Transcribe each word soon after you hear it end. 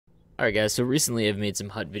Alright guys, so recently I've made some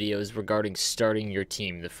HUT videos regarding starting your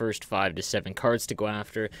team, the first 5 to 7 cards to go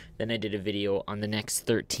after. Then I did a video on the next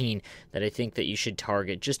 13 that I think that you should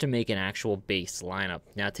target just to make an actual base lineup.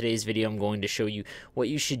 Now today's video I'm going to show you what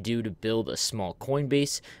you should do to build a small coin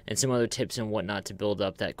base and some other tips and whatnot to build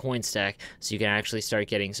up that coin stack so you can actually start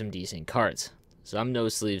getting some decent cards. So I'm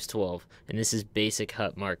NoSleeves12 and this is basic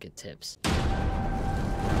HUT market tips.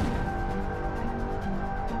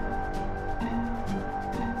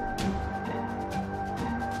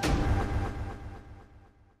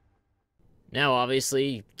 Now,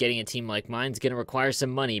 obviously, getting a team like mine is going to require some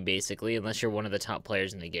money, basically, unless you're one of the top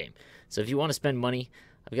players in the game. So if you want to spend money,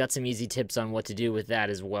 I've got some easy tips on what to do with that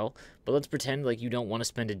as well. But let's pretend like you don't want to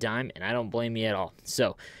spend a dime, and I don't blame you at all.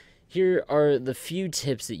 So here are the few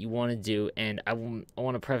tips that you want to do, and I want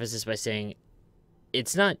to preface this by saying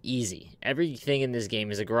it's not easy. Everything in this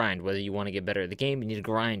game is a grind. Whether you want to get better at the game, you need to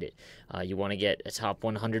grind it. You want to get a top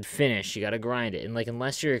 100 finish, you got to grind it. And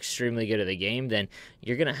unless you're extremely good at the game, then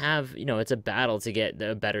you're gonna have, it's a battle to get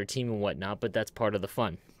a better team and whatnot. But that's part of the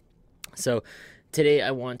fun. So today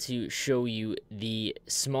I want to show you the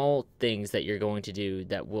small things that you're going to do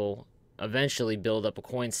that will eventually build up a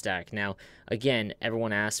coin stack. Now, again,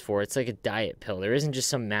 everyone asks for it's like a diet pill. There isn't just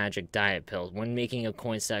some magic diet pill. When making a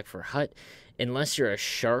coin stack for HUT, unless you're a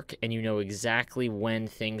shark and you know exactly when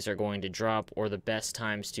things are going to drop or the best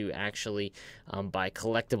times to actually buy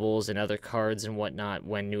collectibles and other cards and whatnot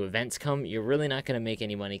when new events come, you're really not going to make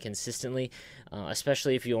any money consistently,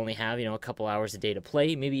 especially if you only have, a couple hours a day to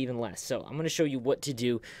play, maybe even less. So I'm going to show you what to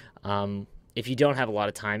do if you don't have a lot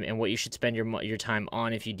of time and what you should spend your time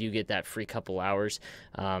on if you do get that free couple hours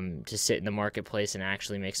to sit in the marketplace and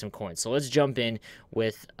actually make some coins. So let's jump in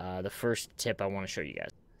with the first tip I want to show you guys.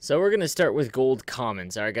 So we're going to start with gold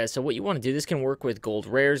commons. Alright guys, so what you want to do, this can work with gold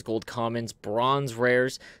rares, gold commons, bronze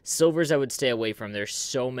rares. Silvers I would stay away from. There's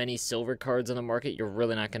so many silver cards on the market, you're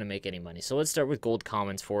really not going to make any money. So let's start with gold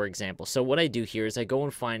commons, for example. So what I do here is I go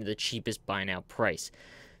and find the cheapest buy now price.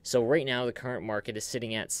 So right now the current market is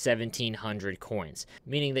sitting at 1,700 coins,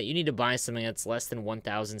 meaning that you need to buy something that's less than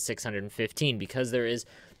 1,615 because there is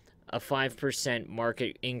a 5%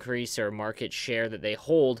 market increase or market share that they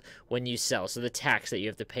hold when you sell. So the tax that you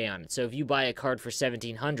have to pay on it. So if you buy a card for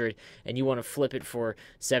 1,700 and you want to flip it for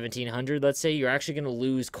 1,700, let's say, you're actually going to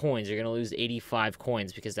lose coins. You're going to lose 85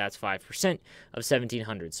 coins because that's 5% of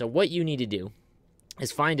 1,700. So what you need to do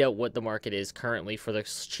is find out what the market is currently for the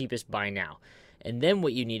cheapest buy now. And then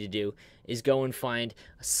what you need to do is go and find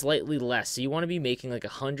slightly less. So you want to be making like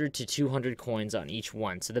 100 to 200 coins on each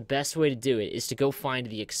one. So the best way to do it is to go find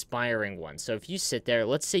the expiring one. So if you sit there,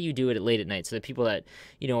 let's say you do it late at night. So the people that,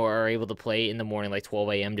 are able to play in the morning, like 12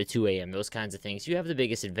 a.m. to 2 a.m., those kinds of things, you have the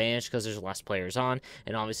biggest advantage because there's less players on.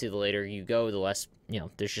 And obviously the later you go, the less,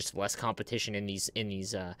 there's just less competition in these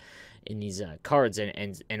cards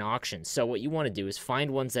and auctions. So what you want to do is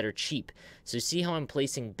find ones that are cheap. So see how I'm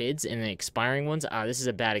placing bids in the expiring ones? This is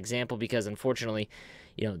a bad example because unfortunately,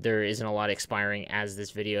 there isn't a lot expiring as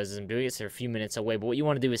this video is doing it. So they're a few minutes away. But what you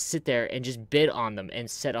want to do is sit there and just bid on them and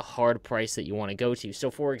set a hard price that you want to go to. So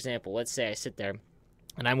for example, let's say I sit there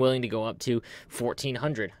and I'm willing to go up to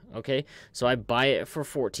 1,400, okay? So I buy it for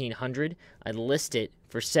 1,400. I list it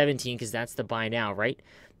for 17 because that's the buy now, right?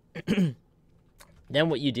 Then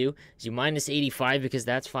what you do is you minus 85 because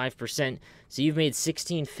that's 5%. So you've made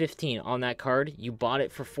 1615 on that card. You bought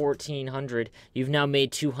it for 1,400. You've now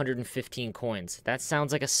made 215 coins. That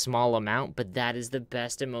sounds like a small amount, but that is the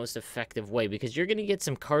best and most effective way because you're going to get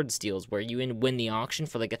some card steals where you win the auction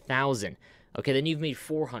for like 1,000. Okay, then you've made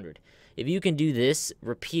 400. If you can do this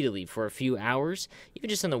repeatedly for a few hours, even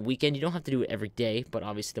just on the weekend, you don't have to do it every day, but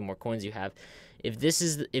obviously the more coins you have.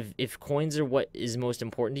 If coins are what is most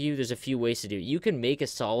important to you, there's a few ways to do it. You can make a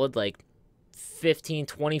solid like 15,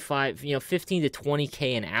 25, 15 to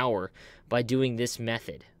 20K an hour by doing this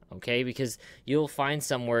method. Okay, because you'll find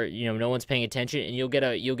somewhere no one's paying attention, and you'll get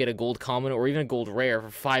a gold common or even a gold rare for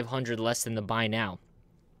 500 less than the buy now.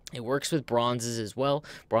 It works with bronzes as well.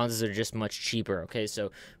 Bronzes are just much cheaper, okay?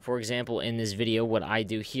 So, for example, in this video, what I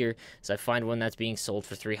do here is I find one that's being sold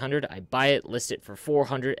for 300. I buy it, list it for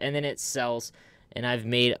 400, and then it sells, and I've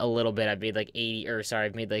made a little bit. I've made like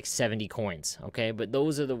I've made like 70 coins, okay? But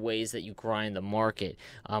those are the ways that you grind the market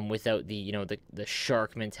without the, the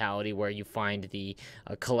shark mentality where you find the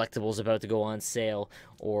collectibles about to go on sale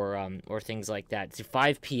or things like that. It's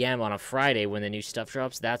 5 p.m. on a Friday when the new stuff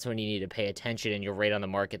drops. That's when you need to pay attention and you're right on the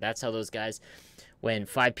market. That's how those guys, when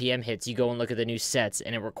 5 p.m. hits, you go and look at the new sets,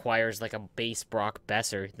 and it requires like a base Brock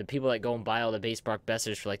Besser. The people that go and buy all the base Brock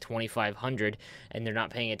Bessers for like 2,500 and they're not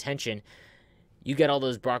paying attention, You get all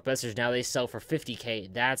those Brock Lesnar's, now they sell for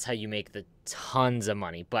 50K. That's how you make the tons of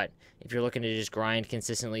money. But if you're looking to just grind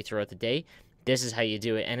consistently throughout the day, this is how you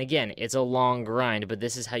do it. And again, it's a long grind, but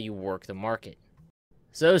this is how you work the market.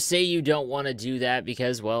 So say you don't want to do that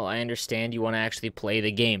because, well, I understand you want to actually play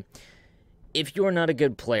the game. If you're not a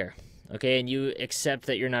good player, okay, and you accept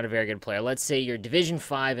that you're not a very good player, let's say you're Division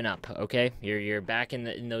 5 and up, okay? You're back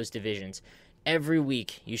in those divisions. Every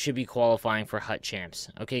week, you should be qualifying for Hut Champs.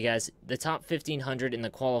 Okay, guys, the top 1,500 in the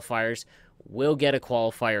qualifiers will get a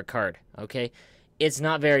qualifier card, okay? It's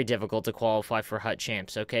not very difficult to qualify for Hut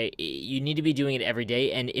Champs, okay? You need to be doing it every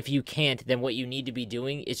day, and if you can't, then what you need to be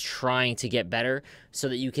doing is trying to get better so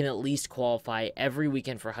that you can at least qualify every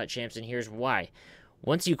weekend for Hut Champs, and here's why.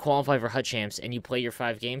 Once you qualify for Hut Champs and you play your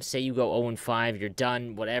 5 games, say you go 0-5, you're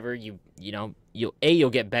done, whatever, you'll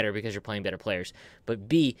get better because you're playing better players, but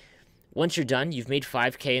B, once you're done, you've made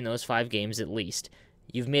 5K in those 5 games at least.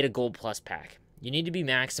 You've made a Gold Plus pack. You need to be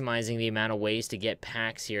maximizing the amount of ways to get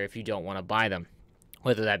packs here if you don't want to buy them,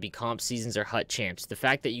 whether that be comp seasons or Hut Champs. The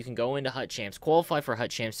fact that you can go into Hut Champs, qualify for Hut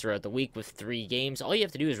Champs throughout the week with 3 games, all you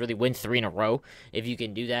have to do is really win 3 in a row if you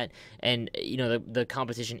can do that, and the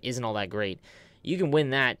competition isn't all that great. You can win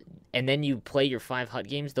that, and then you play your 5 Hut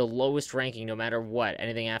games, the lowest ranking no matter what,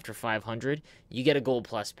 anything after 500, you get a Gold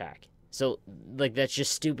Plus pack. So, that's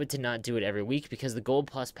just stupid to not do it every week because the Gold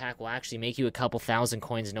Plus pack will actually make you a couple thousand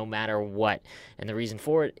coins no matter what. And the reason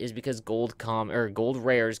for it is because gold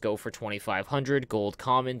rares go for 2,500, gold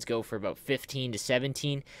commons go for about 15 to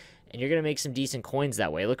 17, and you're going to make some decent coins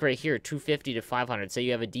that way. Look right here, 250 to 500. Say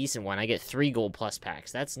you have a decent one, I get 3 Gold Plus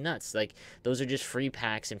packs. That's nuts. Those are just free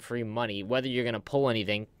packs and free money. Whether you're going to pull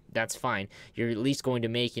anything, that's fine. You're at least going to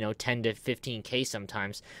make, 10 to 15K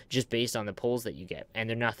sometimes just based on the pulls that you get, and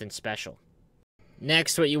they're nothing special.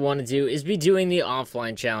 Next, what you want to do is be doing the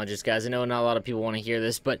offline challenges, guys. I know not a lot of people want to hear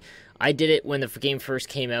this, but I did it when the game first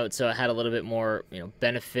came out, so it had a little bit more,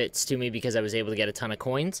 benefits to me because I was able to get a ton of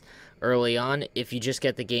coins early on. If you just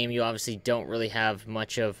get the game, you obviously don't really have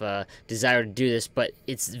much of a desire to do this, but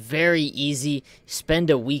it's very easy. Spend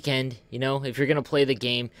a weekend, if you're going to play the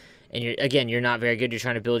game, and you're not very good, you're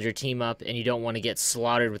trying to build your team up, and you don't want to get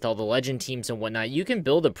slaughtered with all the legend teams and whatnot, you can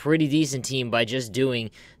build a pretty decent team by just doing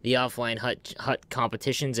the offline hut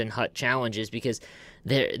competitions and hut challenges because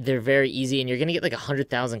they're very easy, and you're going to get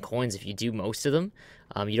 100,000 coins if you do most of them.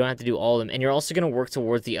 You don't have to do all of them, and you're also going to work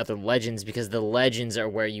towards the other legends because the legends are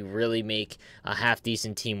where you really make a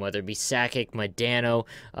half-decent team, whether it be Sakic, Modano,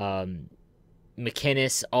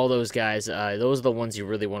 McInnes, all those guys, those are the ones you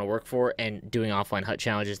really want to work for, and doing offline hut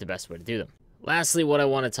challenge is the best way to do them. Lastly, what I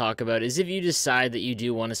want to talk about is if you decide that you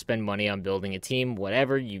do want to spend money on building a team,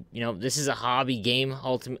 whatever, this is a hobby game,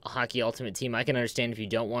 Hockey Ultimate Team. I can understand if you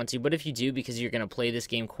don't want to, but if you do because you're going to play this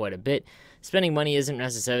game quite a bit, spending money isn't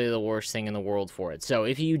necessarily the worst thing in the world for it. So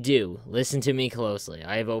if you do, listen to me closely.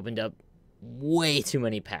 I have opened up way too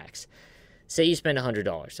many packs. Say you spend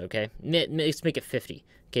 $100, okay? Let's make it $50.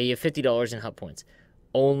 Okay, you have $50 in Hut points.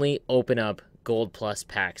 Only open up Gold Plus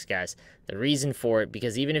packs, guys. The reason for it,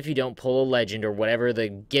 because even if you don't pull a legend or whatever the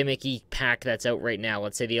gimmicky pack that's out right now,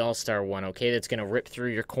 let's say the All-Star one, okay, that's going to rip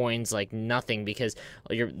through your coins like nothing because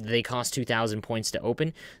they cost 2,000 points to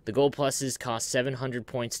open. The Gold Pluses cost 700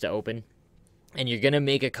 points to open. And you're going to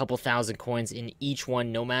make a couple thousand coins in each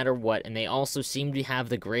one no matter what, and they also seem to have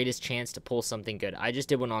the greatest chance to pull something good. I just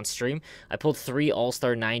did one on stream. I pulled 3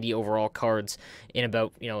 All-Star 90 overall cards in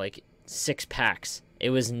about, 6 packs.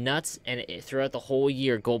 It was nuts, and throughout the whole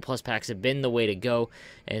year, Gold Plus packs have been the way to go,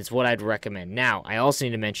 and it's what I'd recommend. Now, I also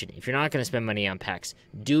need to mention, if you're not going to spend money on packs,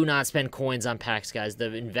 do not spend coins on packs, guys.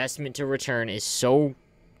 The investment to return is so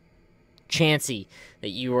chancy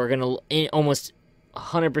that you are going to almost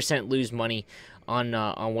 100% lose money on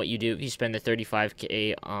what you do if you spend the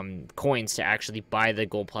 35K coins to actually buy the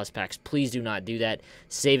Gold Plus packs. Please do not do that.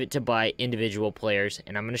 Save it to buy individual players,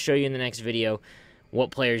 and I'm going to show you in the next video what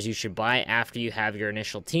players you should buy after you have your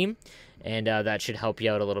initial team, and that should help you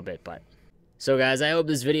out a little bit. So guys, I hope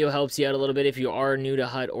this video helps you out a little bit if you are new to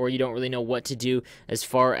Hut or you don't really know what to do as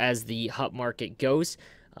far as the Hut market goes.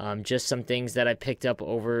 Just some things that I picked up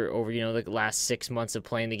over the last 6 months of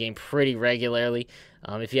playing the game pretty regularly.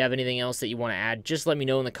 If you have anything else that you want to add, just let me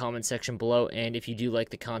know in the comment section below. And if you do like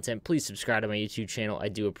the content, please subscribe to my YouTube channel. I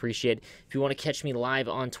do appreciate it. If you want to catch me live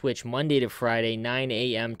on Twitch Monday to Friday, 9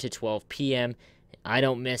 a.m. to 12 p.m., I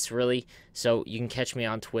don't miss, really, so you can catch me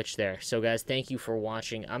on Twitch there. So, guys, thank you for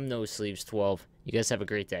watching. I'm NoSleeves12. You guys have a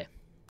great day.